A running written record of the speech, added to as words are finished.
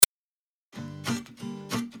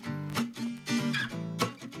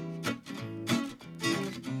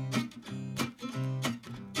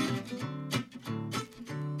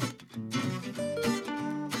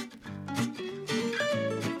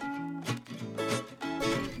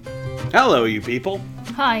Hello, you people.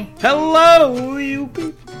 Hi. Hello, you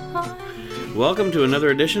people. Hi. Welcome to another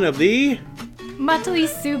edition of the Motley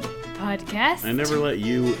Soup Podcast. I never let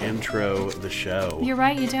you intro the show. You're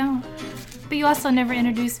right, you don't. But you also never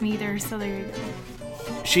introduced me either, so there you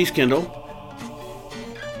go. She's Kendall.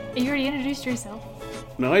 You already introduced yourself.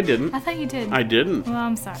 No, I didn't. I thought you did. I didn't. Well,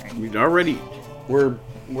 I'm sorry. We're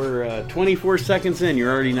 24 seconds in.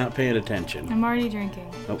 You're already not paying attention. I'm already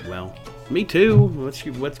drinking. Oh, well. Me too.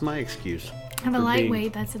 What's my excuse? I'm a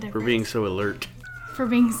lightweight, that's a difference. For being so alert. For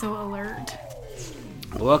being so alert.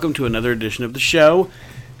 Welcome to another edition of the show.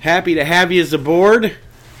 Happy to have yous aboard.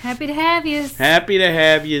 Happy to have yous. Happy to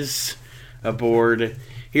have yous aboard.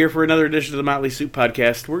 Here for another edition of the Motley Soup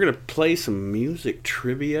Podcast. We're going to play some music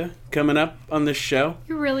trivia coming up on this show.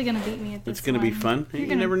 You're really going to beat me at this. It's going to be fun. You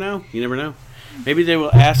gonna... never know. You never know. Maybe they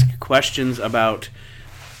will ask questions about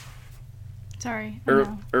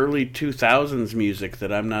early 2000s music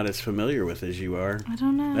that I'm not as familiar with as you are. I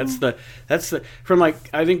don't know. That's the from like,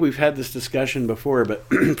 I think we've had this discussion before, but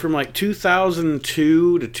from like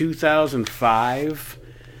 2002 to 2005,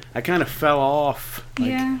 I kind of fell off.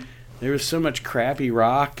 Yeah. There was so much crappy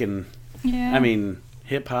rock and, yeah. I mean,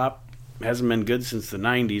 hip-hop hasn't been good since the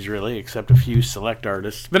 90s, really, except a few select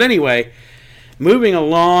artists. But anyway, moving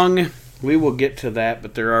along, we will get to that,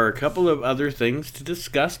 but there are a couple of other things to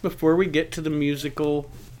discuss before we get to the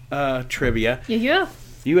musical trivia. Yeah.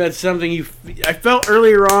 You had something I felt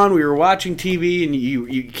earlier on, we were watching TV, and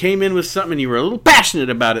you came in with something, and you were a little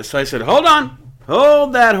passionate about it, so I said, hold on,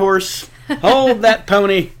 hold that horse, hold that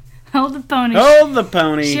pony. Hold the pony. Hold the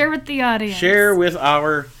pony. Share with the audience. Share with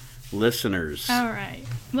our listeners. All right.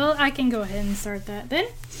 Well, I can go ahead and start that then.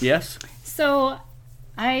 Yes. So,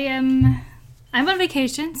 I'm on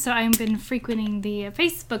vacation, so I've been frequenting the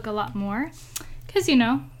Facebook a lot more. Because,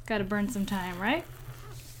 got to burn some time, right?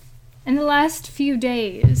 In the last few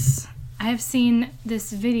days, I have seen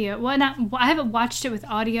this video. Well, I haven't watched it with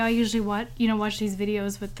audio. I usually watch these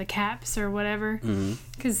videos with the caps or whatever.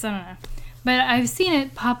 Because, I don't know. But I've seen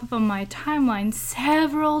it pop up on my timeline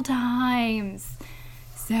several times.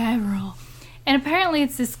 Several. And apparently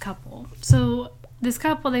it's this couple. So this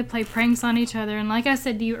couple, they play pranks on each other. And like I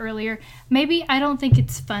said to you earlier, maybe I don't think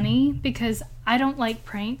it's funny because I don't like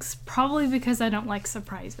pranks. Probably because I don't like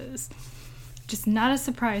surprises. Just not a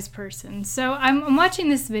surprise person. So I'm watching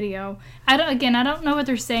this video. I don't know what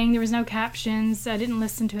they're saying. There was no captions. I didn't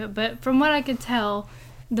listen to it. But from what I could tell,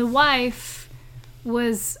 the wife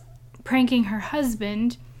was pranking her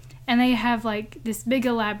husband, and they have like this big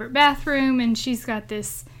elaborate bathroom, and she's got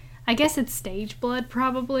this, I guess it's stage blood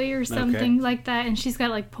probably or something like that, and she's got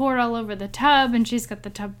like poured all over the tub, and she's got the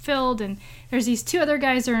tub filled, and there's these two other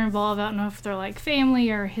guys that are involved. I don't know if they're like family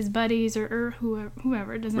or his buddies or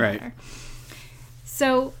whoever, it doesn't matter.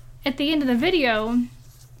 So at the end of the video,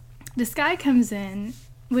 this guy comes in,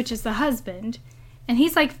 which is the husband, and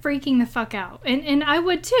he's like freaking the fuck out. And I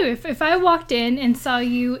would too. If I walked in and saw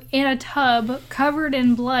you in a tub covered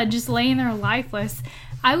in blood just laying there lifeless,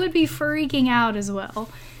 I would be freaking out as well.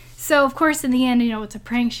 So, of course, in the end, it's a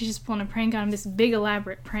prank. She's just pulling a prank on him, this big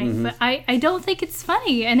elaborate prank. Mm-hmm. But I don't think it's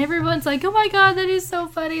funny. And everyone's like, oh my God, that is so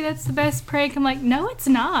funny. That's the best prank. I'm like, no, it's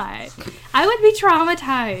not. I would be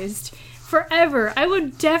traumatized forever. I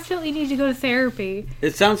would definitely need to go to therapy.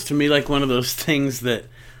 It sounds to me like one of those things that...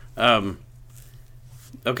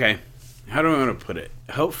 Okay, how do I want to put it?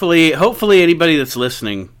 Hopefully anybody that's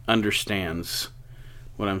listening understands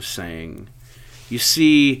what I'm saying. You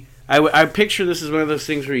see, I picture this as one of those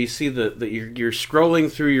things where you see that you're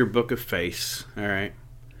scrolling through your book of face, all right,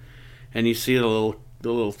 and you see the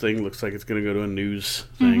little thing looks like it's going to go to a news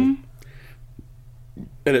thing,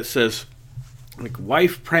 and it says like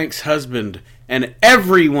wife pranks husband and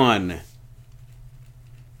everyone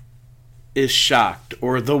is shocked,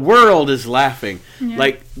 or the world is laughing. Yeah.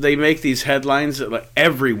 Like, they make these headlines that like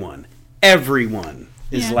everyone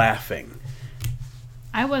is laughing.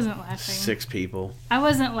 I wasn't laughing. 6 people. I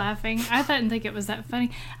wasn't laughing. I didn't think it was that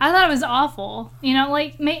funny. I thought it was awful.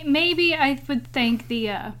 Like, maybe I would think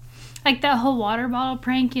the, like that whole water bottle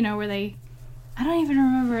prank, where I don't even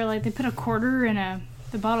remember, like, they put a quarter in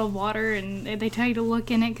the bottle of water, and they tell you to look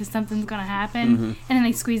in it because something's going to happen, and then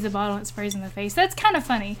they squeeze the bottle and it sprays in the face. That's kind of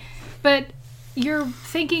funny. But you're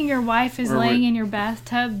thinking your wife is laying in your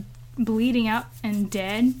bathtub bleeding out and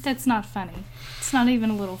dead? That's not funny. It's not even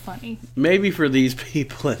a little funny. Maybe for these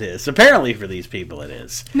people it is. Apparently for these people it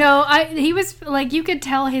is. No, he was, like, you could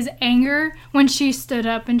tell his anger when she stood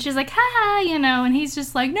up and she's like, ha, and he's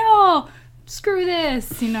just like, no, screw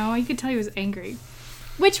this, You could tell he was angry.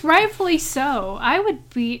 Which, rightfully so. I would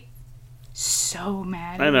be so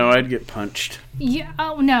mad. I know, I'd get punched. Yeah.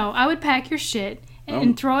 Oh, no, I would pack your shit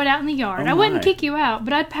and throw it out in the yard. I wouldn't kick you out,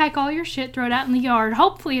 but I'd pack all your shit, throw it out in the yard.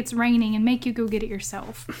 Hopefully it's raining and make you go get it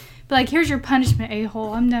yourself. But like, here's your punishment,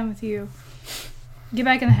 a-hole. I'm done with you. Get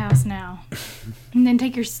back in the house now. And then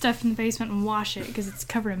take your stuff in the basement and wash it because it's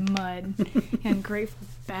covered in mud. You ungrateful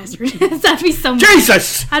bastard. I'd be so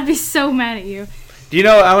Jesus! I'd be so mad at you. Do you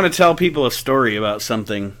know, I want to tell people a story about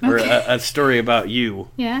something, or a story about you.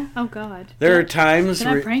 Yeah? Oh, God. There are times Did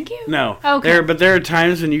I prank you? No. Okay. But there are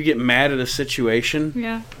times when you get mad at a situation.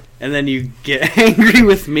 Yeah. And then you get angry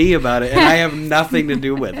with me about it, and I have nothing to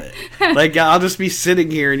do with it. Like, I'll just be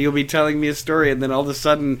sitting here, and you'll be telling me a story, and then all of a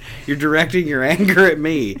sudden, you're directing your anger at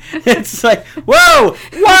me. It's like, whoa,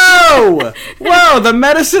 whoa, whoa, the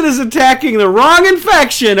medicine is attacking the wrong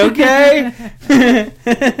infection, okay?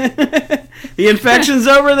 The infection's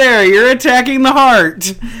over there. You're attacking the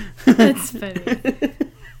heart. That's funny.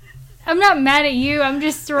 I'm not mad at you. I'm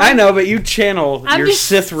just throwing... I know, but you channel your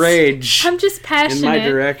Sith rage. I'm just passionate. In my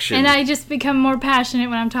direction. And I just become more passionate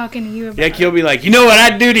when I'm talking to you about Like, you'll be like, you know what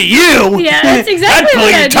I'd do to you? Yeah, that's exactly I'd pull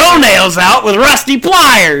what your I'd do. toenails out with rusty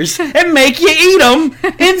pliers and make you eat them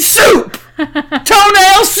in soup.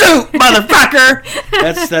 Toenail soup, motherfucker.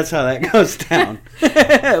 That's how that goes down.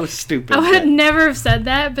 That was stupid. I would never have said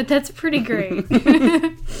that, but that's pretty great.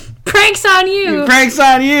 Pranks on you. Pranks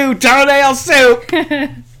on you. Toenail soup.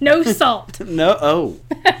 No salt. No. Oh.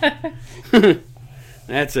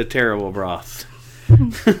 That's a terrible broth.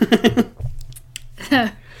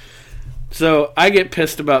 So I get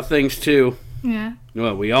pissed about things too. Yeah.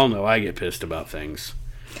 Well, we all know I get pissed about things.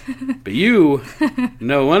 But you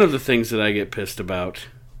know one of the things that I get pissed about.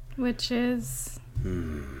 Which is?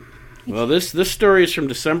 Well, this story is from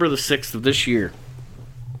December the 6th of this year.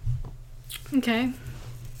 Okay.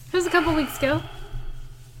 It was a couple weeks ago.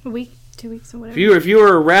 A week, 2 weeks, or whatever. If you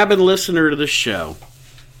are a rabid listener to this show,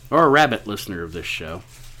 or a rabbit listener of this show,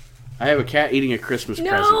 I have a cat eating a Christmas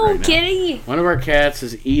present right now. No, kitty! One of our cats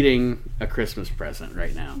is eating a Christmas present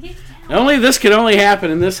right now. This can only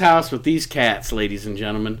happen in this house with these cats, ladies and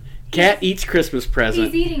gentlemen. Cat eats Christmas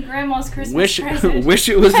present. He's eating Grandma's Christmas present. Wish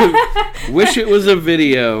it was a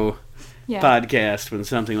video podcast when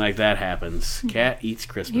something like that happens. Cat eats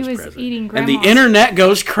Christmas present. Eating Grandma's. And the internet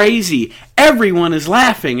goes crazy. Everyone is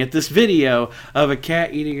laughing at this video of a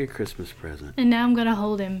cat eating a Christmas present. And now I'm going to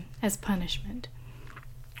hold him as punishment.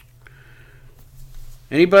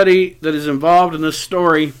 Anybody that is involved in this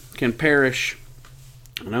story can perish,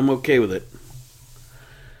 and I'm okay with it.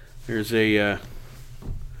 There's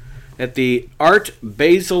at the Art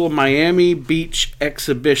Basel Miami Beach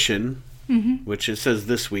exhibition, which it says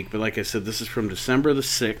this week, but like I said, this is from December the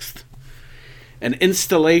 6th. An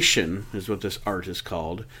installation is what this art is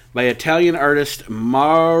called, by Italian artist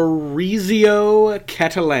Maurizio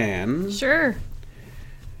Catalan. Sure.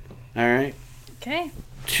 All right. Okay.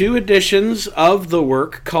 2 editions of the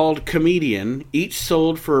work, called Comedian, each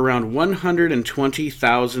sold for around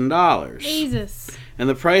 $120,000. Jesus. And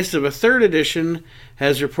the price of a 3rd edition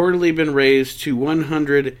has reportedly been raised to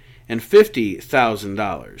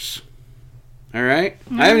 $150,000. All right?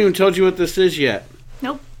 I haven't even told you what this is yet.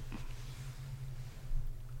 Nope.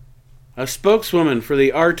 A spokeswoman for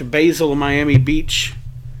the Art Basel Miami Beach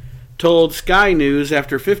told Sky News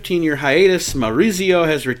after a 15-year hiatus, Maurizio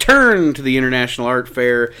has returned to the International Art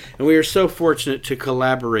Fair, and we are so fortunate to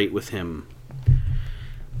collaborate with him.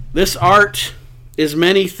 This art is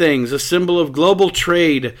many things, a symbol of global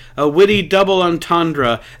trade, a witty double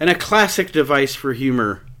entendre, and a classic device for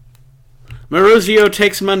humor. Maurizio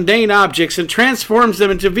takes mundane objects and transforms them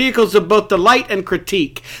into vehicles of both delight and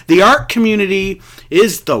critique. The art community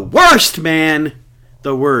is the worst, man.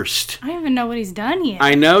 The worst. I don't even know what he's done yet.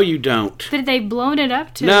 I know you don't. But they've blown it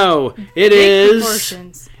up to No, it big is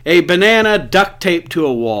proportions. a banana duct taped to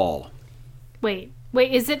a wall. Wait,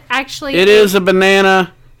 is it actually... It is a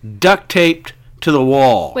banana duct taped to the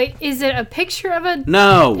wall. Wait, is it a picture of a...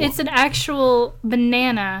 No. It's an actual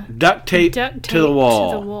banana duct taped to the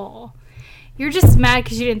wall. You're just mad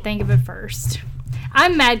because you didn't think of it first.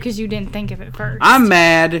 I'm mad because you didn't think of it first. I'm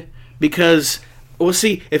mad because... Well,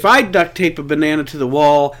 see, if I duct tape a banana to the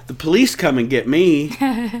wall, the police come and get me.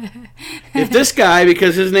 If this guy,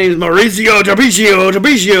 because his name's Maurizio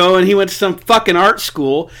Trabizio, and he went to some fucking art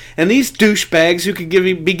school, and these douchebags who could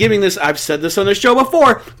be giving this, I've said this on the show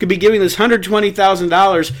before, could be giving this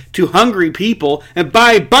 $120,000 to hungry people and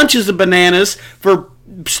buy bunches of bananas for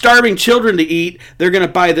starving children to eat, they're going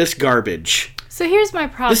to buy this garbage. So here's my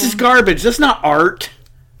problem. This is garbage. That's not art.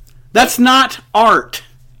 That's not art.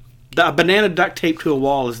 A banana duct taped to a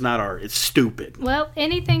wall is not art. It's stupid. Well,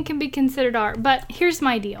 anything can be considered art, but here's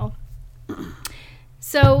my deal.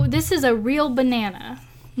 So this is a real banana,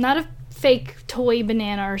 not a fake toy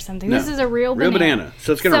banana or something. No. This is a real Real banana.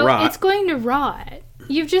 So it's going to rot. It's going to rot.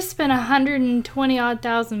 You've just spent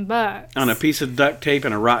 $120,000 on a piece of duct tape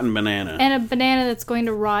and a rotten banana. And a banana that's going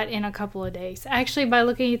to rot in a couple of days. Actually, by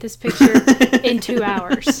looking at this picture, in 2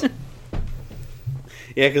 hours.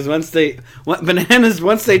 Yeah, because bananas,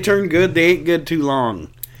 once they turn good, they ain't good too long.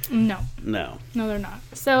 No. No. No, they're not.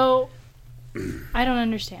 So, I don't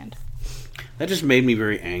understand. That just made me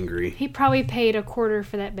very angry. He probably paid $0.25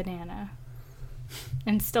 for that banana.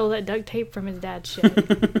 And stole that duct tape from his dad's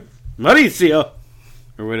shed. Mauricio!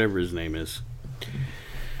 Or whatever his name is.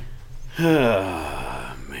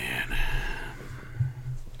 Oh, man.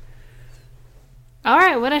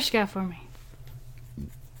 Alright, what else you got for me?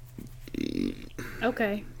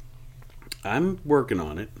 Okay. I'm working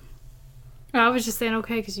on it. I was just saying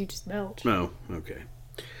okay because you just belched. Oh, okay.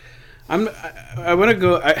 I want to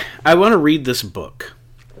go. I want to read this book.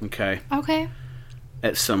 Okay. Okay.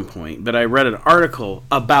 At some point, but I read an article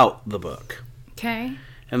about the book. Okay.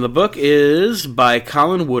 And the book is by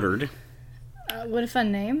Colin Woodard. What a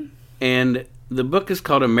fun name. And the book is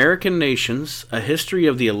called American Nations, A History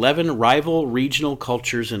of the 11 Rival Regional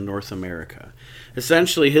Cultures in North America.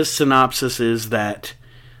 Essentially, his synopsis is that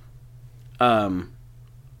the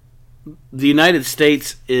United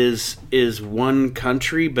States is one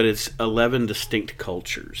country, but it's 11 distinct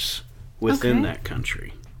cultures within that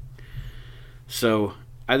country. So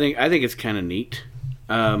I think it's kind of neat.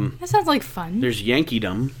 That sounds like fun. There's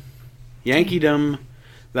Yankeedom. Yankeedom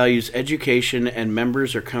values education and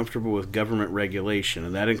members are comfortable with government regulation,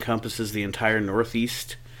 and that encompasses the entire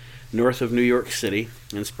Northeast, north of New York City,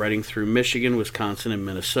 and spreading through Michigan, Wisconsin, and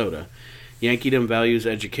Minnesota. Yankeedom values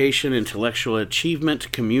education, intellectual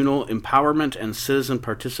achievement, communal empowerment, and citizen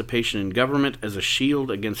participation in government as a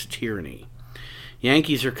shield against tyranny.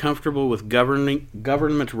 Yankees are comfortable with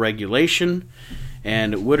government regulation,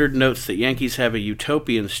 and Woodard notes that Yankees have a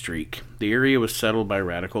utopian streak. The area was settled by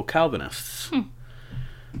radical Calvinists.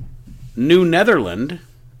 New Netherland,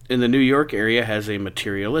 in the New York area, has a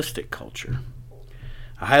materialistic culture.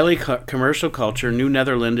 A highly commercial culture, New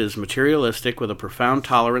Netherland is materialistic with a profound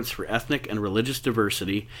tolerance for ethnic and religious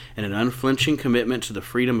diversity and an unflinching commitment to the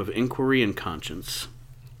freedom of inquiry and conscience.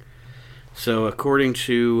 So, according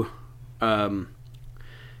to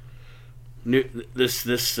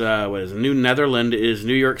New Netherland is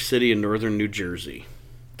New York City and northern New Jersey.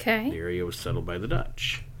 Okay. The area was settled by the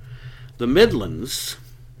Dutch. The Midlands,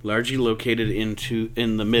 largely located in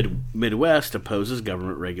the Midwest, opposes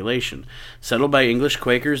government regulation. Settled by English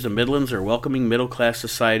Quakers, the Midlands are a welcoming middle-class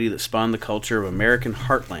society that spawned the culture of American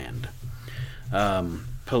heartland.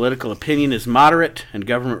 Political opinion is moderate, and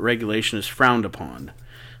government regulation is frowned upon.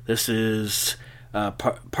 This is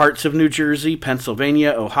parts of New Jersey,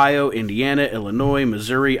 Pennsylvania, Ohio, Indiana, Illinois,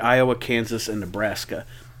 Missouri, Iowa, Kansas, and Nebraska.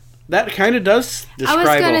 That kind of does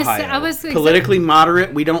describe Ohio. Politically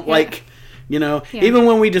moderate. We don't like... even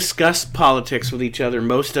when we discuss politics with each other,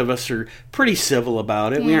 most of us are pretty civil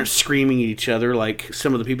about it. Yeah. We aren't screaming at each other like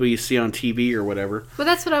some of the people you see on TV or whatever. Well,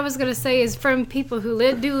 that's what I was going to say is from people who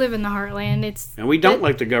do live in the heartland. And we don't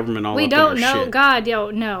like the government all up in our shit. We don't know. God,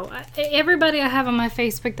 no. Everybody I have on my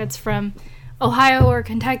Facebook that's from Ohio or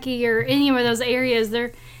Kentucky or any of those areas,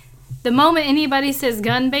 the moment anybody says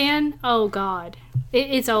gun ban, oh, God,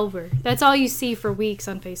 it's over. That's all you see for weeks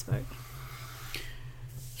on Facebook.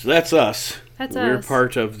 So that's us. We're us.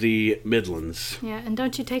 Part of the Midlands. Yeah, and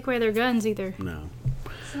don't you take away their guns either. No.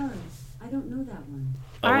 Sorry, I don't know that one.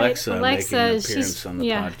 Alexa making an appearance on the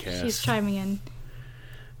podcast. She's chiming in.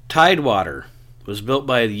 Tidewater was built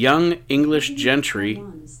by young English gentry.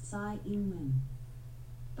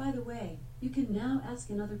 By the way, you can now ask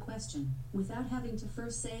another question without having to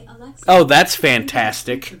first say Alexa. Oh, that's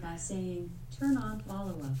fantastic. By saying turn on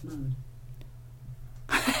follow-up mode.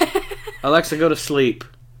 Alexa, go to sleep.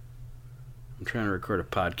 I'm trying to record a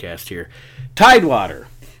podcast here. Tidewater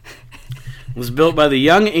was built by the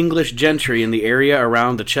young English gentry in the area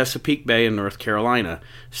around the Chesapeake Bay in North Carolina.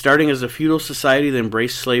 Starting as a feudal society that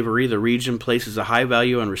embraced slavery, the region places a high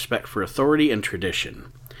value on respect for authority and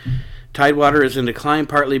tradition. Tidewater is in decline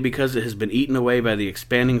partly because it has been eaten away by the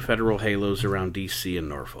expanding federal halos around D.C. and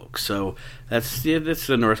Norfolk. So that's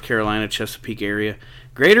the North Carolina Chesapeake area.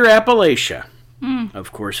 Greater Appalachia,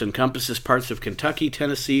 of course, encompasses parts of Kentucky,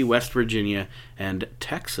 Tennessee, West Virginia, and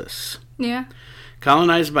Texas. Yeah.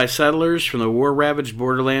 Colonized by settlers from the war-ravaged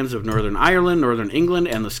borderlands of Northern Ireland, Northern England,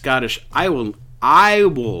 and the Scottish Islelands. Greater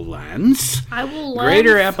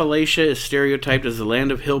Appalachia is stereotyped as the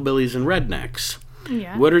land of hillbillies and rednecks.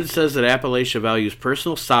 Yeah. Woodard says that Appalachia values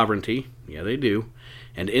personal sovereignty, yeah they do,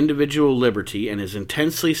 and individual liberty, and is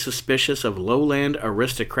intensely suspicious of lowland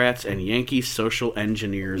aristocrats and Yankee social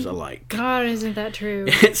engineers alike. God, isn't that true?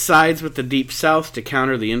 It sides with the Deep South to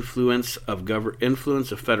counter the influence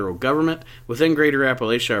of federal government. Within Greater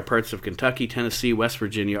Appalachia are parts of Kentucky, Tennessee, West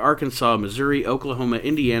Virginia, Arkansas, Missouri, Oklahoma,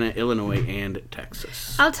 Indiana, Illinois, and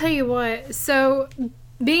Texas. I'll tell you what. So,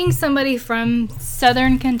 being somebody from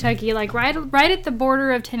southern Kentucky, like right at the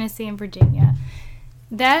border of Tennessee and Virginia,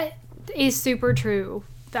 that is super true.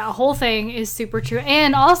 That whole thing is super true.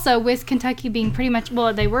 And also with Kentucky being pretty much,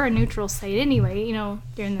 well, they were a neutral state anyway, you know,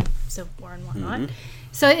 during the Civil War and whatnot. Mm-hmm.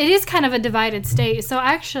 So it is kind of a divided state. So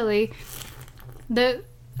actually,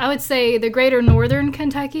 I would say the greater northern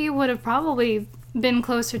Kentucky would have probably been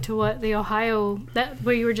closer to what the Ohio,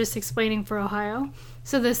 where you were just explaining for Ohio.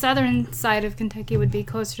 So the southern side of Kentucky would be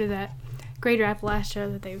closer to that greater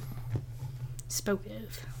Appalachia that they spoke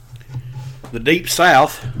of. The Deep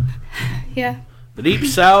South. Yeah. The Deep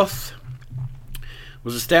South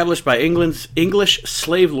was established by English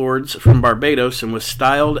slave lords from Barbados and was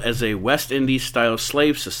styled as a West Indies-style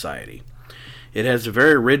slave society. It has a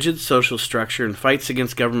very rigid social structure and fights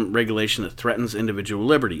against government regulation that threatens individual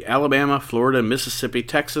liberty. Alabama, Florida, Mississippi,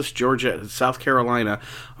 Texas, Georgia, and South Carolina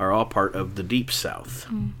are all part of the Deep South.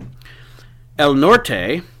 El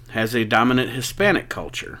Norte has a dominant Hispanic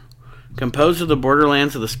culture. Composed of the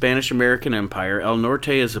borderlands of the Spanish-American Empire, El Norte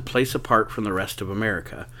is a place apart from the rest of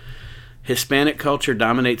America. Hispanic culture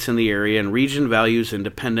dominates in the area, and region values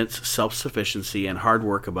independence, self-sufficiency, and hard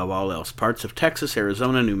work above all else. Parts of Texas,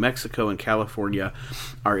 Arizona, New Mexico, and California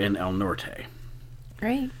are in El Norte.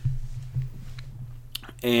 Great.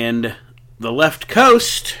 And the left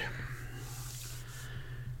coast,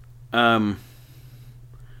 colonized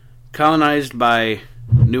by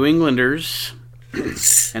New Englanders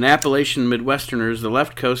and Appalachian Midwesterners, the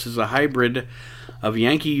left coast is a hybrid of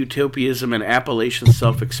Yankee utopianism and Appalachian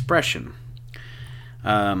self-expression.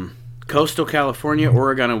 Coastal California,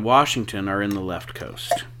 Oregon, and Washington are in the left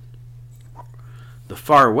coast. The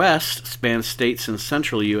far west spans states in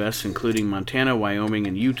central U.S., including Montana, Wyoming,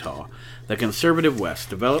 and Utah. The conservative west,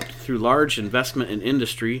 developed through large investment in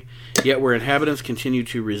industry, yet where inhabitants continue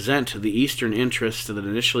to resent the eastern interests that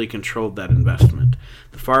initially controlled that investment.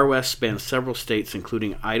 The far west spans several states,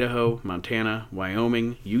 including Idaho, Montana,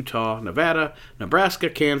 Wyoming, Utah, Nevada, Nebraska,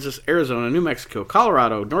 Kansas, Arizona, New Mexico,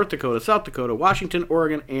 Colorado, North Dakota, South Dakota, Washington,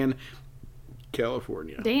 Oregon, and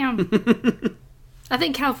California. Damn. I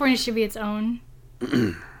think California should be its own.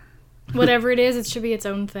 Whatever it is, it should be its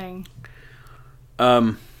own thing.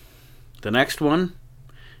 The next one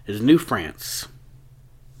is New France.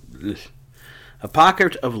 A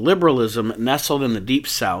pocket of liberalism nestled in the Deep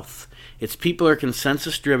South. Its people are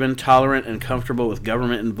consensus-driven, tolerant, and comfortable with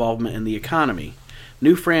government involvement in the economy.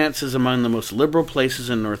 New France is among the most liberal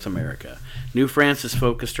places in North America. New France is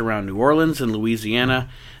focused around New Orleans and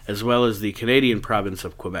Louisiana, as well as the Canadian province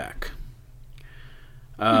of Quebec.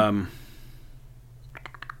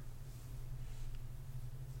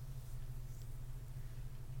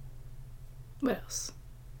 What else?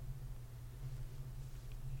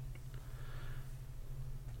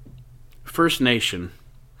 First Nation.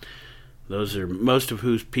 Those are most of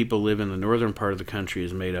whose people live in the northern part of the country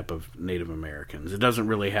is made up of Native Americans. It doesn't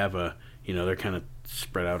really have a, they're kind of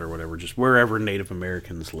spread out or whatever. Just wherever Native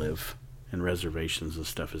Americans live and reservations and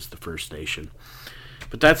stuff is the First Nation.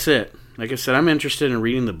 But that's it. Like I said, I'm interested in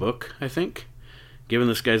reading the book, I think. Giving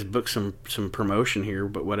this guy's book some promotion here,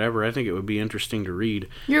 but whatever. I think it would be interesting to read.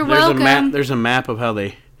 You're welcome. There's a map of how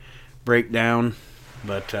they break down,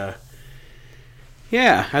 but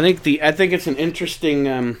yeah, I think it's an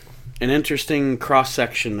interesting cross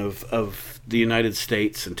section of the United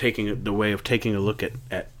States and taking a look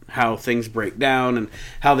at how things break down and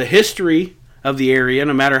how the history of the area,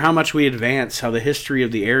 no matter how much we advance, how the history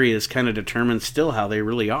of the area is kind of determined still how they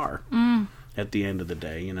really are at the end of the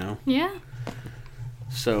day, Yeah.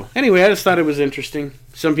 So, anyway, I just thought it was interesting.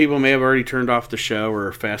 Some people may have already turned off the show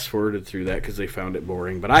or fast-forwarded through that because they found it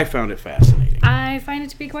boring, but I found it fascinating. I find it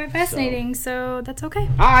to be quite fascinating, so that's okay.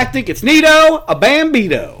 I think it's neato, a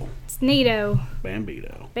bambito. It's neato.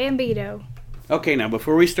 Bambito. Okay, now,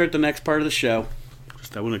 before we start the next part of the show,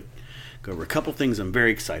 I want to go over a couple things I'm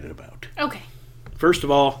very excited about. Okay. First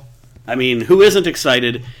of all, who isn't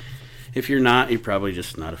excited? If you're not, you're probably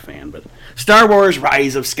just not a fan, but Star Wars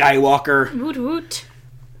Rise of Skywalker. Woot woot.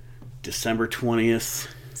 December 20th.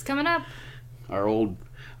 It's coming up. Our old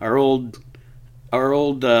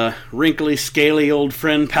wrinkly, scaly old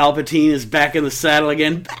friend Palpatine is back in the saddle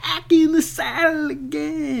again.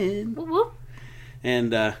 Whoop, whoop.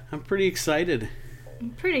 And I'm pretty excited.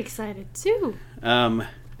 I'm pretty excited too.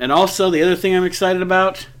 And also the other thing I'm excited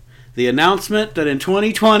about, the announcement that in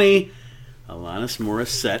 2020, Alanis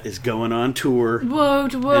Morissette is going on tour. Whoa.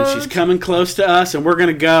 And she's coming close to us, and we're going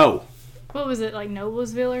to go. What was it, like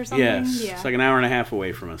Noblesville or something? Yes. Yeah. It's like an hour and a half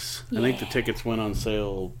away from us. Yeah. I think the tickets went on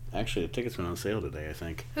sale. Actually, the tickets went on sale today, I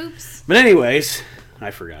think. Oops. But anyways,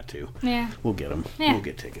 I forgot to. Yeah. We'll get them. Yeah. We'll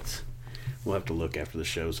get tickets. We'll have to look after the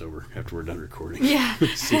show's over, after we're done recording. Yeah.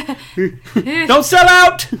 Don't sell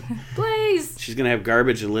out! Please. She's going to have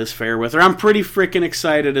Garbage and Liz Phair with her. I'm pretty freaking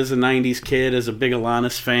excited as a 90s kid, as a big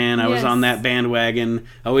Alanis fan. I was Yes. on that bandwagon.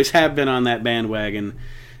 Always have been on that bandwagon.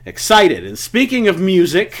 Excited. And speaking of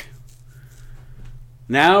music,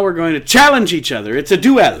 now we're going to challenge each other. It's a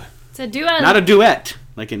duel. It's a duel. Not a duet,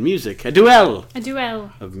 like in music. A duel A duel.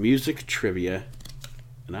 of music trivia.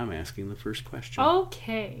 And I'm asking the first question.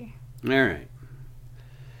 Okay. All right.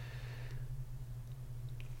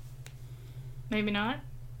 Maybe not.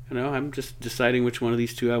 No, I'm just deciding which one of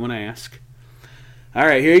these two I want to ask. All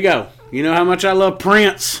right, here you go. You know how much I love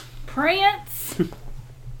Prince. Prince.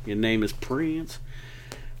 Your name is Prince.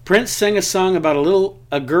 Prince sang a song about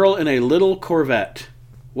a girl in a little Corvette.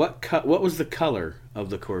 What was the color of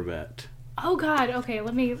the Corvette? Oh God. Okay,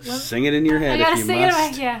 let me. Sing it in your head I gotta if you sing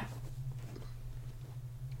must. it. Yeah.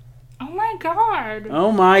 Oh my God.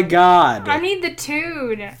 Oh my God. I need the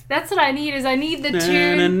tune. That's what I need. I need the na,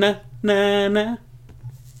 tune. na, na, na.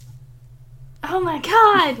 Oh my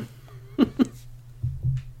God.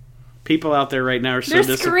 People out there right now are so They're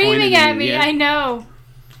disappointed screaming in at you. me. Yeah. I know.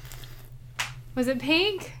 Was it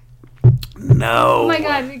pink? No. Oh my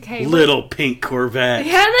God. Okay. Little pink Corvette.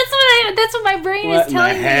 Yeah, that's what my brain What is in the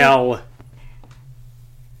telling me. hell?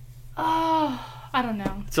 Oh, I don't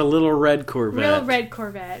know. It's a little red Corvette. Real red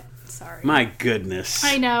Corvette. Sorry. My goodness.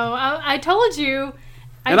 I know. I told you.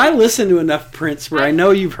 I listen to enough Prince where I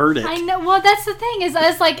know you've heard it. I know. Well, that's the thing is, I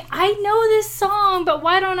was like, I know this song, but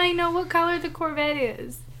why don't I know what color the Corvette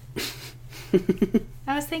is?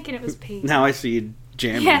 I was thinking it was pink. Now I see you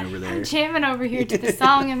jamming over there. I'm jamming over here to the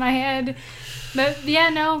song in my head. But yeah,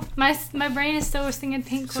 no, my brain is still singing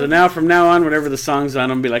Pink Corvette. So now, from now on, whenever the song's on,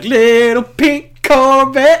 I'm be like, "Little pink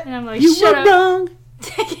Corvette, and I'm like, you shut were up. wrong."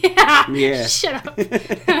 Yeah. Shut up.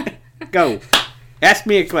 Go. Ask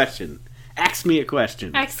me a question. Ask me a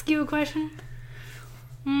question. Ask you a question.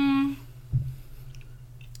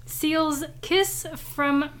 Seal's "Kiss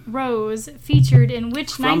from Rose" featured in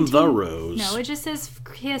which From the Rose. No, it just says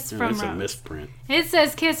 "Kiss No, from that's Rose." a misprint. It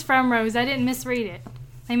says "Kiss from Rose." I didn't misread it.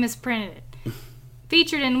 I misprinted it.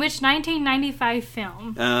 Featured in which 1995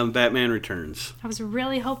 film? Batman Returns. I was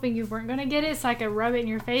really hoping you weren't going to get it so I could rub it in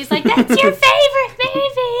your face like, that's your favorite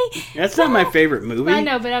movie! That's not my favorite movie. I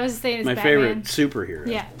know, but I was saying it's my Batman. favorite superhero.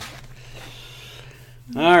 Yeah.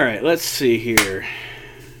 All right, let's see here.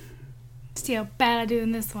 See how bad I do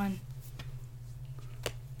in this one.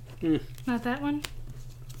 Not that one?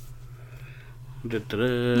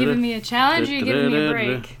 Giving me a challenge or you giving me a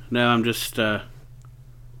break? No, I'm just...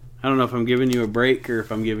 I don't know if I'm giving you a break or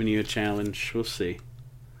if I'm giving you a challenge. We'll see.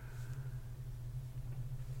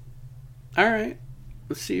 All right.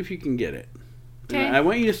 Let's see if you can get it. Okay. I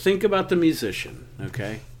want you to think about the musician,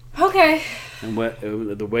 okay? Okay. And what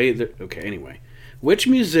the way that... Okay, anyway. Which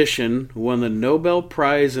musician won the Nobel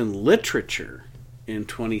Prize in Literature in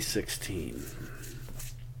 2016?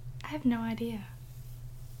 I have no idea.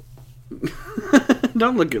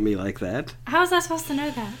 Don't look at me like that. How was I supposed to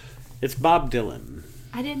know that? It's Bob Dylan.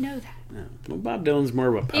 I didn't know that. No. Well, Bob Dylan's more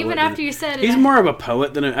of a poet. Even after you said it. He's more of a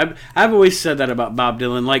poet than I've always said that about Bob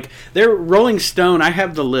Dylan. Like, they're Rolling Stone. I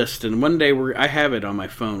have the list, and one day I have it on my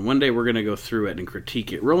phone. One day we're going to go through it and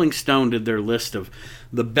critique it. Rolling Stone did their list of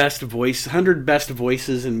the 100 best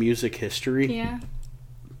voices in music history. Yeah.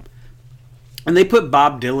 And they put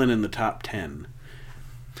Bob Dylan in the top 10.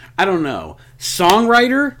 I don't know.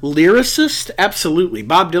 Songwriter? Lyricist? Absolutely.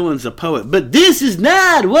 Bob Dylan's a poet. But this is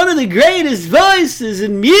not one of the greatest voices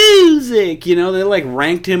in music. You know, they like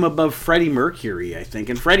ranked him above Freddie Mercury, I think.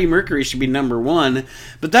 And Freddie Mercury should be number one.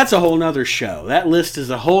 But that's a whole nother show. That list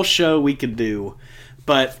is a whole show we could do.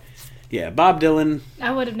 But yeah, Bob Dylan.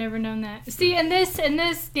 I would have never known that. See, in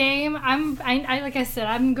this game, I like I said,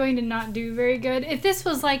 I'm going to not do very good. If this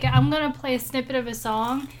was like I'm going to play a snippet of a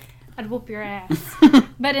song, I'd whoop your ass.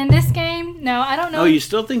 But in this game, no, I don't know. Oh, you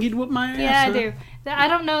still think he'd whoop my ass? Yeah, huh? I do. I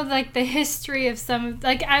don't know like the history of some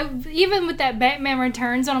like even with that Batman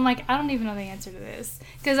Returns, and I'm like I don't even know the answer to this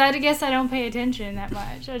because I guess I don't pay attention that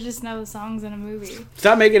much. I just know the songs in a movie.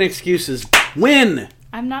 Stop making excuses. Win.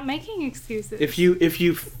 I'm not making excuses. If you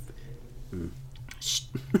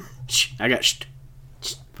Shh. I got shh,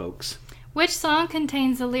 folks. Which song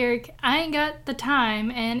contains the lyric, I ain't got the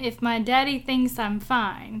time, and if my daddy thinks I'm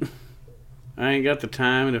fine? I ain't got the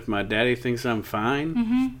time, and if my daddy thinks I'm fine.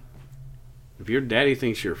 Mm-hmm. If your daddy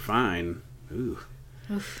thinks you're fine, ooh.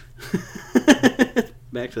 Oof.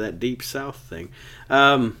 Back to that deep south thing.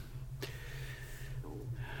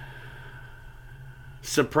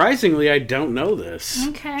 Surprisingly, I don't know this.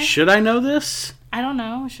 Okay. Should I know this? I don't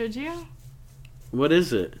know. Should you? What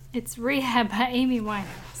is it? It's Rehab by Amy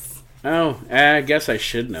Winehouse. Oh, I guess I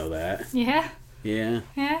should know that. Yeah? Yeah.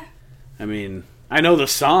 Yeah? I mean, I know the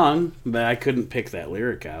song, but I couldn't pick that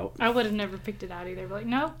lyric out. I would have never picked it out either. But like,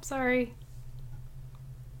 nope, sorry.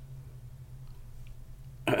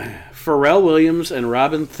 Pharrell Williams and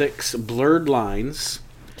Robin Thicke's Blurred Lines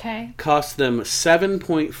Okay. cost them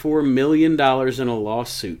 $7.4 million in a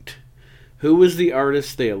lawsuit. Who was the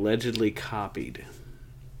artist they allegedly copied?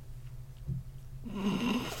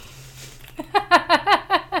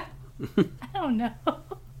 I don't know.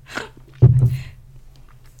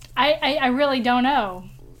 I really don't know.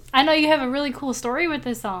 I know you have a really cool story with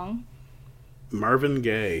this song. Marvin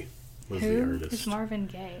Gaye was the Who artist. is Marvin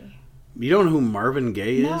Gaye? You don't know who Marvin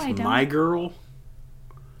Gaye No, is? I don't. My Girl?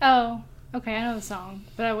 Oh, okay, I know the song,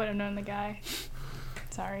 but I wouldn't have known the guy.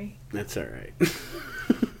 Sorry. That's all right.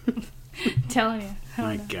 Telling you. I don't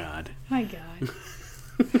My know. God. My God.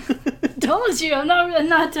 Told you, I'm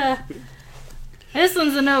not, this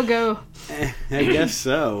one's a no-go. I guess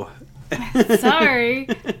so. Sorry.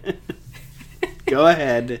 Go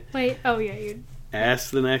ahead. Wait, oh yeah, you.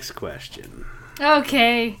 Ask the next question.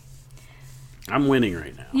 Okay. I'm winning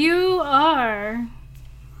right now. You are.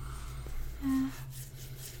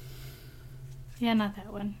 Yeah, not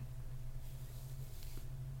that one.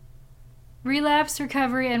 Relapse,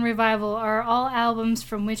 Recovery, and Revival are all albums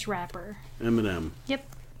from which rapper? Eminem. Yep.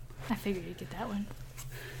 I figured you'd get that one.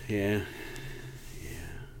 Yeah.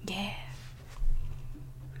 Yeah.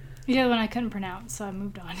 The other one I couldn't pronounce, so I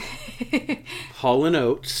moved on. Hall &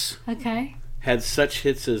 Oates Okay. had such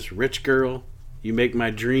hits as Rich Girl, You Make My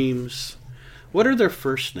Dreams. What are their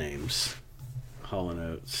first names? Hall &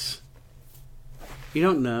 Oates. You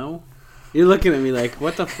don't know? You're looking at me like,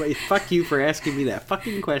 what the fuck you for asking me that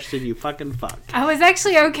fucking question, you fucking fuck. I was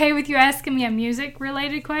actually okay with you asking me a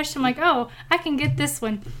music-related question. I'm like, oh, I can get this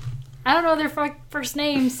one. I don't know their first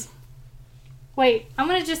names. Wait, I'm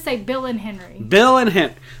going to just say Bill and Henry. Bill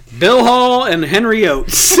Hall and Henry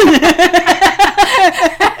Oates.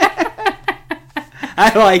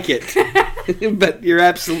 I like it. But you're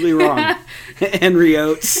absolutely wrong. Henry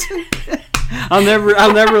Oates. I'll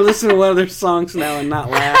never listen to one of their songs now and not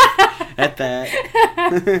laugh at that.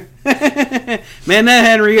 Man, that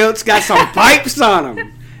Henry Oates got some pipes on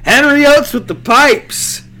him. Henry Oates with the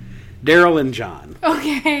pipes. Daryl and John.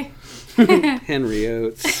 Okay. Henry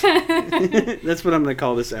Oates. That's what I'm going to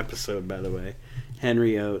call this episode, by the way.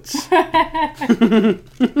 Henry Oates.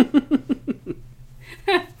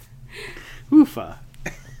 Oofa.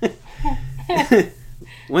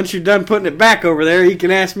 Once you're done putting it back over there, you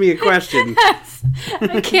can ask me a question.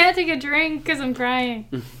 I can't take a drink because I'm crying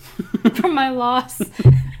from my loss.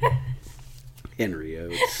 Henry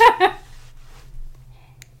Oates.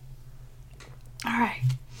 All right.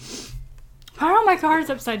 How are all my cards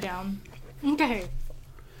upside down? Okay.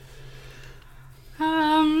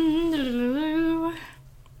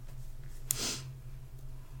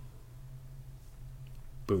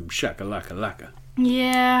 Boom shaka laka laka.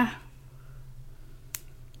 Yeah.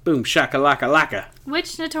 Boom shaka laka laka.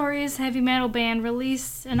 Which notorious heavy metal band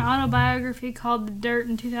released an autobiography called The Dirt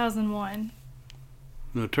in 2001?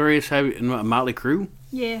 Notorious Heavy... Motley Crue?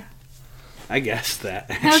 Yeah. I guessed that,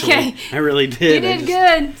 actually. Okay. I really did. You did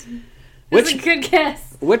good. That's a Which, good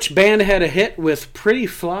guess. which band had a hit with Pretty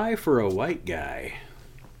Fly for a White Guy?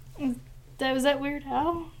 Was that Weird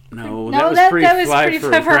Al? No, No, that was Pretty Fly for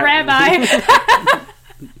a Rabbi.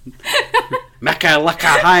 Mecca Lucka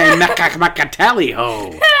High Mecca Mecca Tally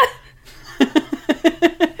Ho.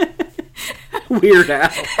 Weird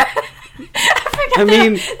Al. I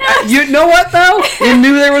mean, you know what though? You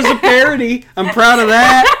knew there was a parody. I'm proud of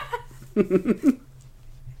that.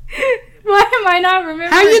 Why am I not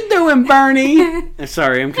remembering? How you doing, Bernie?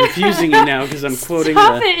 Sorry, I'm confusing you now because I'm quoting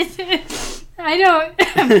Stop it. I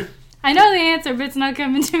don't. I know the answer, but it's not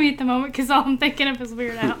coming to me at the moment because all I'm thinking of is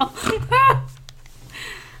Weird Al.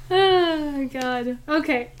 Oh, God.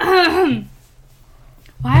 Okay. Why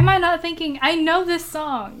am I not thinking? I know this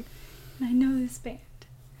song. And I know this band.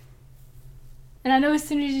 And I know as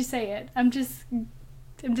soon as you say it, I'm just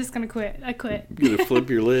gonna quit. I quit. You're gonna flip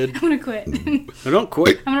your lid. I'm gonna quit. No, don't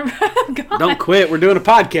quit. I'm gonna. Oh, God. Don't quit. We're doing a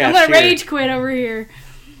podcast. I'm gonna here. rage quit over here.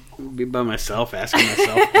 I'll be by myself, asking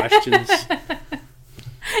myself questions.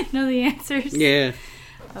 Know the answers. Yeah.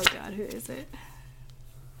 Oh God, who is it?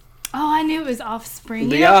 Oh, I knew it was Offspring.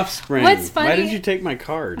 The You know, Offspring. what's funny? Why did you take my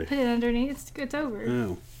card? I put it underneath. It's over.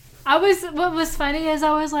 Oh. What was funny is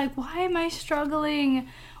I was like, why am I struggling?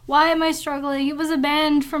 Why am I struggling? It was a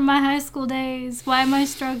band from my high school days. Why am I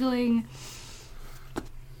struggling?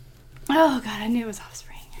 Oh, God, I knew it was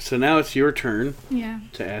Offspring. So now it's your turn Yeah.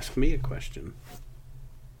 to ask me a question.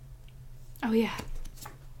 Oh, yeah.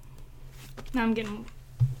 Now I'm getting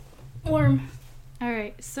warm. All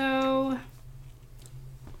right, so...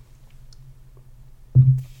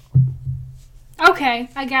 Okay,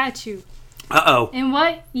 I got you. Uh-oh. In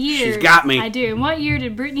what year... She's got me. I do. In what year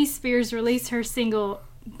did Britney Spears release her single,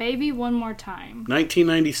 Baby One More Time?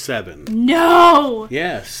 1997. No!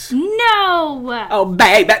 Yes. No! Oh,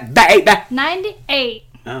 baby. 98.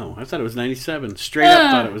 Oh, I thought it was 97. Straight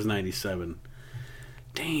up thought it was 97.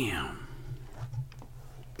 Damn.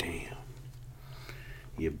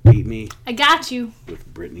 You beat me I got you.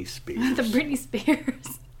 with Britney Spears. The Britney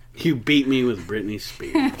Spears. You beat me with Britney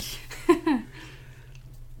Spears.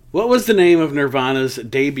 What was the name of Nirvana's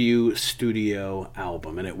debut studio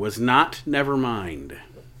album? And it was not Nevermind.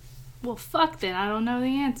 Well, fuck then. I don't know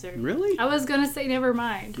the answer. Really? I was going to say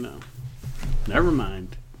Nevermind. No. Nevermind.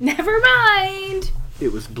 Nevermind!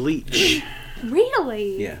 It was Bleach.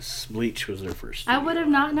 Really? Yes, Bleach was their first I studio would have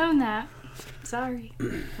not known that. Sorry.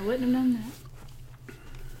 I wouldn't have known that.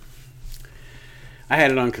 I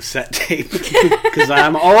had it on cassette tape because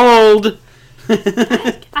I'm old.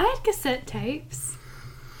 I had cassette tapes.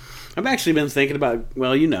 I've actually been thinking about,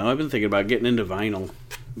 I've been thinking about getting into vinyl,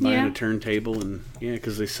 buying Yeah. a turntable, and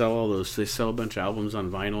because they sell a bunch of albums on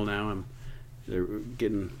vinyl now. They're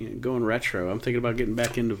getting going retro. I'm thinking about getting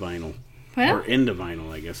back into vinyl, Well, or into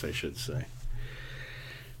vinyl, I guess I should say.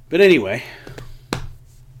 But anyway,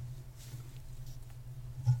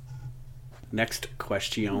 next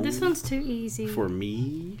question. this one's too easy. for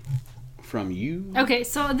me, from you. Okay,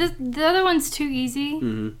 so the other one's too easy.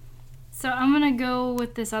 Mm-hmm. So I'm going to go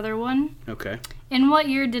with this other one. Okay. In what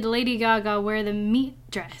year did Lady Gaga wear the meat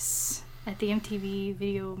dress at the MTV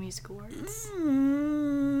Video Music Awards?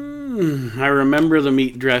 I remember the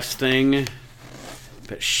meat dress thing,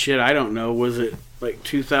 but shit, I don't know. Was it like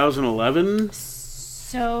 2011?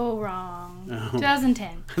 So wrong. Oh.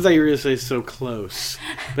 2010. I thought you were going to say so close.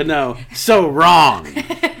 But no, so wrong.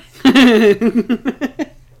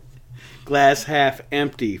 Glass half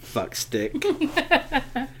empty, fuckstick.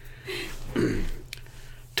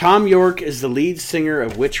 Tom York is the lead singer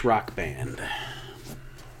of which rock band?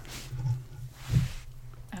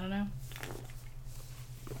 I don't know.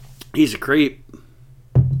 He's a creep.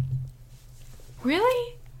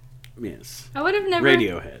 Really? Yes. I would have never...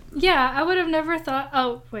 Radiohead. Yeah, I would have never thought...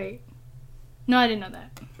 Oh, wait. No, I didn't know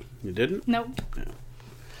that. You didn't? Nope.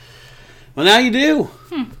 Well, now you do.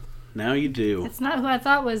 Now you do. That's not who I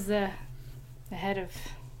thought was the head of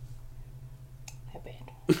that band.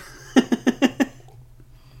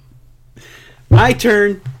 My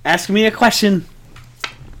turn. Ask me a question.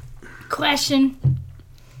 Question.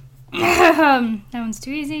 That one's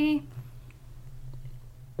too easy.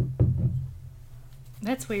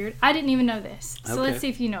 That's weird. I didn't even know this. So Okay. let's see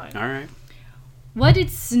if you know it. All right. What did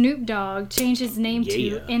Snoop Dogg change his name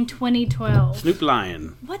Yeah. to in 2012? Snoop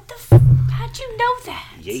Lion. What the how'd you know that?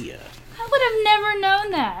 Yeah. I would have never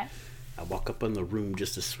known that. I walk up in the room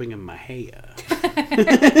just to swing in my hair. What? I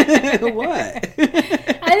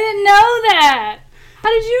didn't know that. How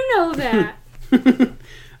did you know that?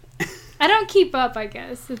 I don't keep up, I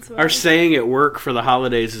guess. That's why. Our saying at work for the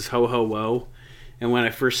holidays is ho ho woe. And when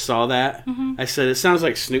I first saw that, I said, it sounds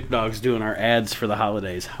like Snoop Dogg's doing our ads for the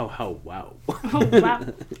holidays. Ho ho wow. Oh, wow.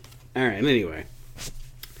 All right, anyway.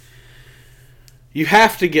 You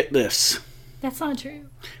have to get this. That's not true.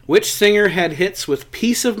 Which singer had hits with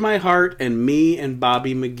Piece of My Heart and Me and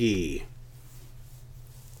Bobby McGee?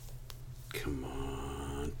 Come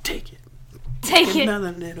on, take it. Take it.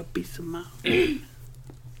 Another little piece of my heart.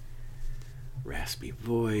 Raspy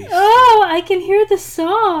voice. Oh, I can hear the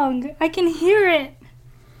song. I can hear it.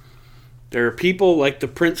 There are people like the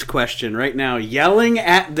Prince question right now yelling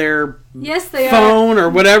at their Yes, they are. phone or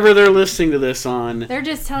whatever they're listening to this on. They're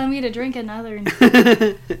just telling me to drink another.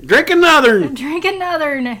 Drink another. Drink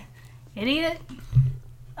another. Idiot.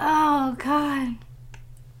 Oh, God.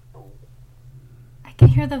 I can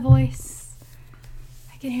hear the voice.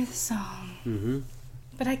 I can hear the song. Mm-hmm.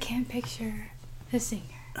 But I can't picture the singer.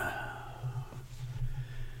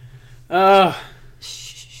 Oh,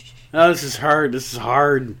 this is hard. This is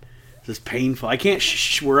hard. This is painful. I can't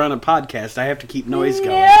shh. We're on a podcast. I have to keep noise going.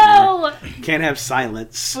 No! Can't have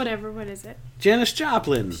silence. Whatever. What is it? Janis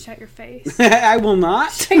Joplin. Shut your face. I will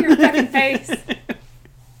not. Shut your fucking face.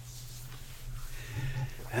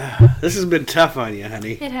 This has been tough on you,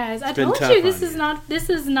 honey. It has. I been told tough you this on is you. not. This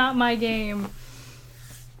is not my game.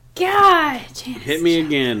 God, Janis Hit me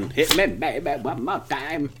again. Hit me, baby, one more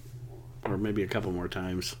time. Or maybe a couple more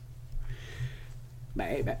times.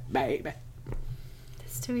 Baby, baby.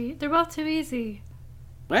 It's too easy. They're both too easy.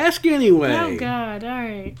 Ask anyway. Oh, God. All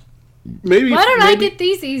right. Maybe. Why don't I get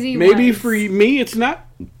these easy Maybe ones? for me, it's not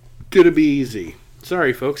going to be easy.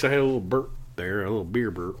 Sorry, folks. I had a little burp there. A little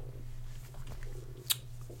beer burp.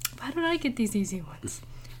 Why don't I get these easy ones?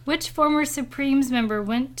 Which former Supremes member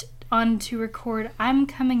went on to record I'm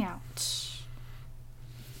Coming Out?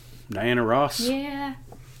 Diana Ross. Yeah.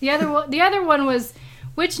 The other one was,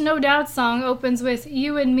 which No Doubt song opens with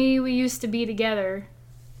You and Me, We Used to Be Together?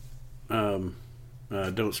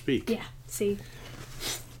 Don't Speak. Yeah, see.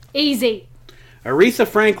 Easy. Aretha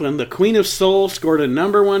Franklin, the Queen of Soul, scored a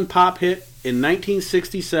 #1 pop hit in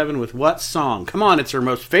 1967 with what song? Come on, it's her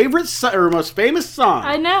most famous song.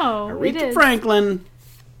 I know. It Aretha is. Franklin,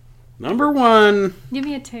 #1. Give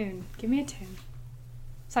me a tune.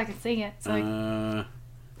 So I can sing it. So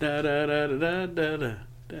Da da da da da da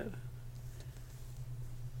da.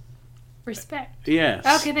 respect. Yes.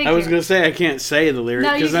 Okay, thank I was you. going to say I can't say the lyric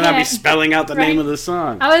No, you because then I'll be can't. spelling out the Right. name of the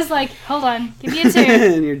song. I was like, hold on. Give me a tune.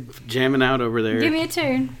 And you're jamming out over there. Give me a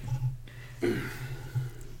tune. I'm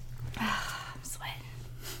sweating.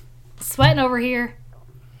 Sweating over here.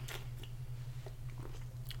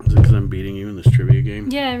 Is it because I'm beating you in this trivia game?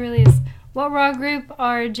 Yeah, it really is. What rock group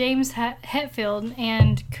are James Hetfield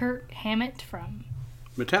and Kirk Hammett from?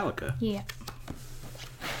 Metallica. Yeah.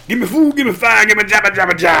 Give me food, give me fire, give me jabba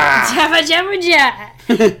jabba jabba. Jabba jabba jab.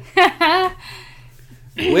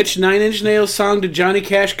 Which Nine Inch Nails song did Johnny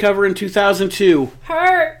Cash cover in 2002?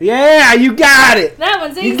 Hurt. Yeah, you got it. That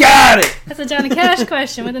one's easy. You got it. That's a Johnny Cash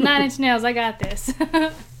question with the 9 Inch Nails. I got this.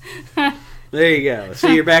 There you go. So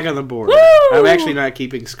you're back on the board. Woo! I'm actually not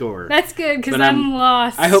keeping score. That's good because But I'm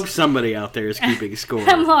lost. I hope somebody out there is keeping score.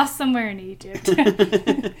 I'm lost somewhere in Egypt.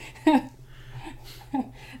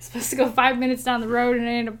 Supposed to go 5 minutes down the road and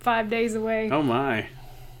I end up 5 days away. Oh my.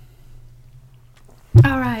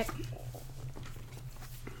 All right.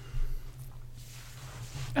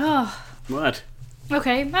 Oh. What?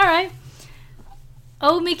 Okay. All right.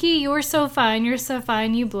 Oh, Mickey, you're so fine. You're so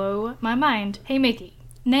fine. You blow my mind. Hey, Mickey.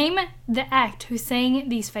 Name the act who sang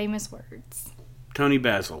these famous words. Tony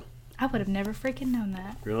Basil. I would have never freaking known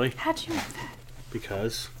that. Really? How'd you know that?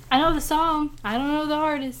 Because I know the song. I don't know the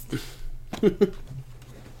artist.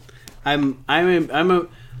 I know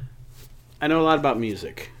a lot about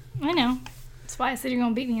music. I know. That's why I said you're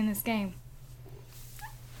going to beat me in this game.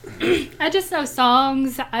 I just know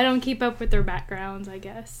songs. I don't keep up with their backgrounds, I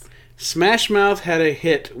guess. Smash Mouth had a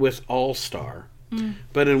hit with All Star,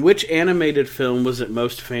 but in which animated film was it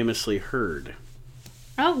most famously heard?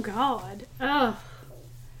 Oh, God. Oh.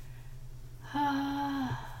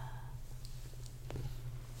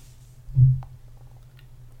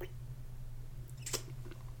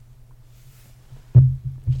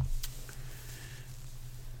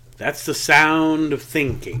 That's the sound of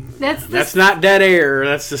thinking. That's not dead air.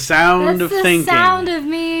 That's the sound That's of the thinking. sound of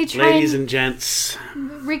me Ladies and gents.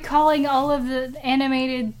 recalling all of the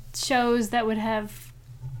animated shows that would have...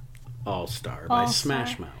 All Star by All-Star.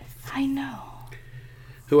 Smash Mouth. I know.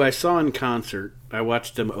 Who I saw in concert. I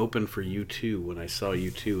watched them open for U2 when I saw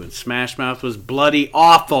U2, and Smash Mouth was bloody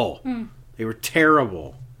awful. They were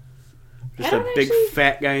terrible. Just I a don't big actually-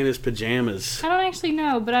 fat guy in his pajamas. I don't actually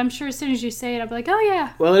know, but I'm sure as soon as you say it, I'll be like, oh,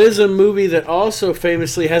 yeah. Well, it is a movie that also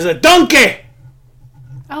famously has a donkey.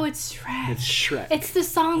 Oh, it's Shrek. It's Shrek. It's the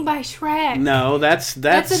song by Shrek. No, that's a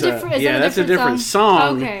different- is that a that's a different different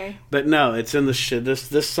song. Okay. But no, it's in the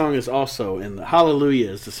this song is also in the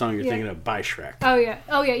Hallelujah is the song you're Yeah. thinking of by Shrek. Oh, yeah.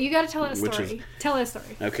 Oh, yeah. You got to tell that Which story. Tell that story.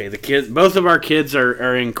 Okay, both of our kids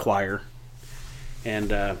are in choir,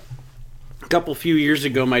 and a few years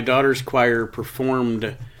ago, my daughter's choir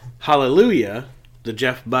performed Hallelujah. The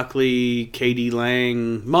Jeff Buckley, K.D.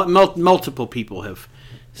 Lang, multiple people have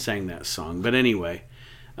sang that song. But anyway,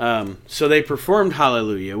 so they performed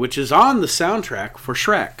Hallelujah, which is on the soundtrack for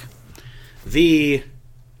Shrek. The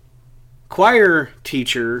choir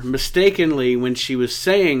teacher mistakenly, when she was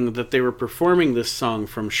saying that they were performing this song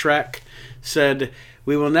from Shrek, said,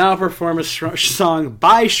 "We will now perform a song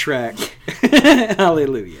by Shrek."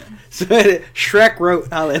 Hallelujah. So Shrek wrote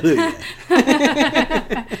Hallelujah.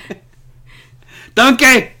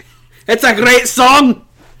 Donkey! It's a great song!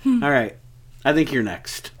 All right. I think you're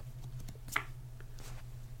next.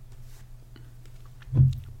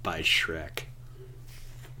 By Shrek.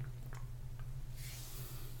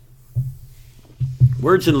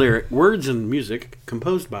 Words and music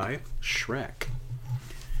composed by Shrek.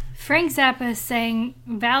 Frank Zappa sang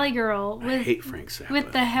Valley Girl I hate Frank Zappa.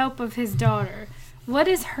 with the help of his daughter. What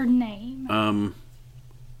is her name?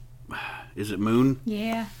 Is it Moon?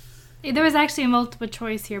 Yeah. There was actually a multiple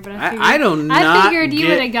choice here, but I figured you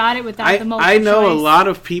would have got it without the multiple choice. I know a lot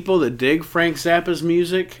of people that dig Frank Zappa's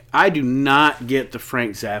music. I do not get the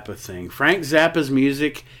Frank Zappa thing. Frank Zappa's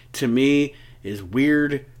music, to me, is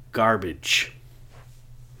weird garbage.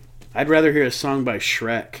 I'd rather hear a song by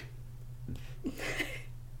Shrek.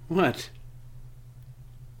 What?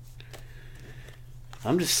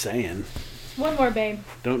 I'm just saying. One more, babe.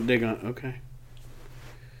 Don't dig on... Okay.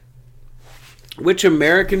 Which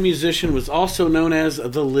American musician was also known as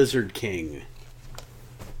the Lizard King?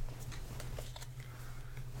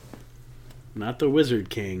 Not the Wizard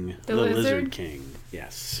King. The Lizard King.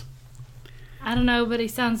 Yes. I don't know, but he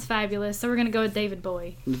sounds fabulous, so we're going to go with David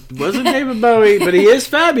Bowie. It wasn't David Bowie, but he is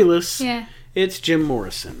fabulous. Yeah. It's Jim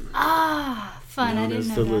Morrison. Ah, fun. I didn't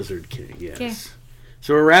know the that. Lizard King, yes. Okay.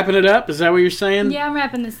 So we're wrapping it up? Is that what you're saying? Yeah, I'm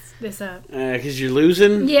wrapping this up. Because you're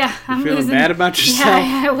losing? Yeah, I'm feeling losing. Bad about yourself?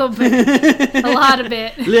 Yeah, a little bit. A lot of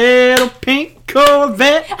it. Little pink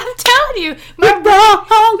Corvette. I'm telling you,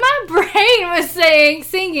 my brain was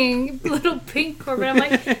singing Little Pink Corvette. I'm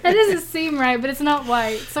like, that doesn't seem right, but it's not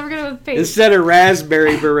white. So we're going to go with pink. Instead of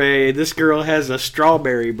raspberry beret, this girl has a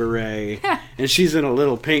strawberry beret. And she's in a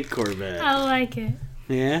little pink Corvette. I like it.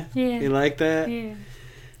 Yeah? Yeah. You like that? Yeah.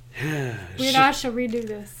 Weird Al shall redo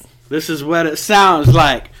this. This is what it sounds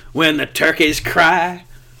like when the turkeys cry.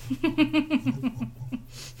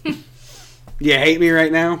 You hate me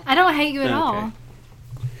right now? I don't hate you at all.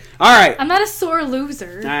 All right. I'm not a sore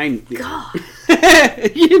loser. God.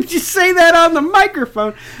 You just say that on the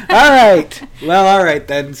microphone. All right. Well, all right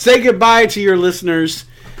then. Say goodbye to your listeners.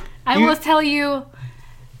 I will tell you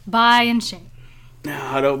bye and shame.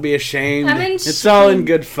 No, don't be ashamed. It's shame. all in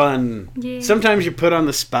good fun. Yeah. Sometimes you're put on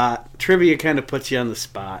the spot. Trivia kind of puts you on the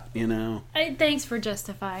spot, you know. Thanks for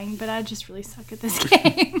justifying, but I just really suck at this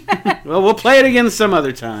game. Well, we'll play it again some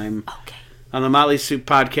other time. Okay. On the Motley Soup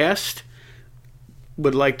Podcast.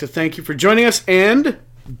 Would like to thank you for joining us, and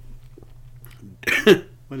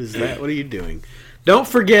what is that? What are you doing? Don't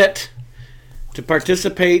forget to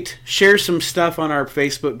participate. Share some stuff on our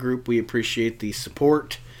Facebook group. We appreciate the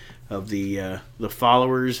support of the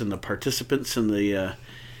followers and the participants in the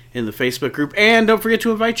Facebook group. And don't forget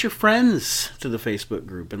to invite your friends to the Facebook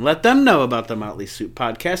group and let them know about the Motley Soup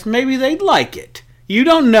Podcast. Maybe they'd like it. You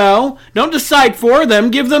don't know. Don't decide for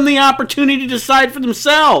them. Give them the opportunity to decide for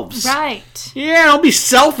themselves. Right. Yeah, don't be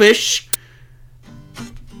selfish.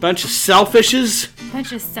 Bunch of selfishes.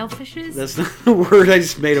 Bunch of selfishes? That's not a word. I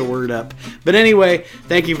just made a word up. But anyway,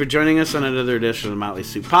 thank you for joining us on another edition of the Motley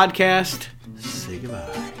Soup Podcast. Say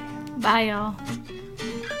goodbye. Bye, y'all.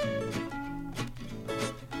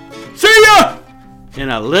 See ya! In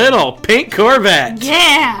a little pink Corvette.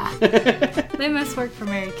 Yeah! They must work for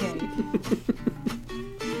Mary Kay.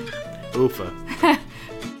 Oofa.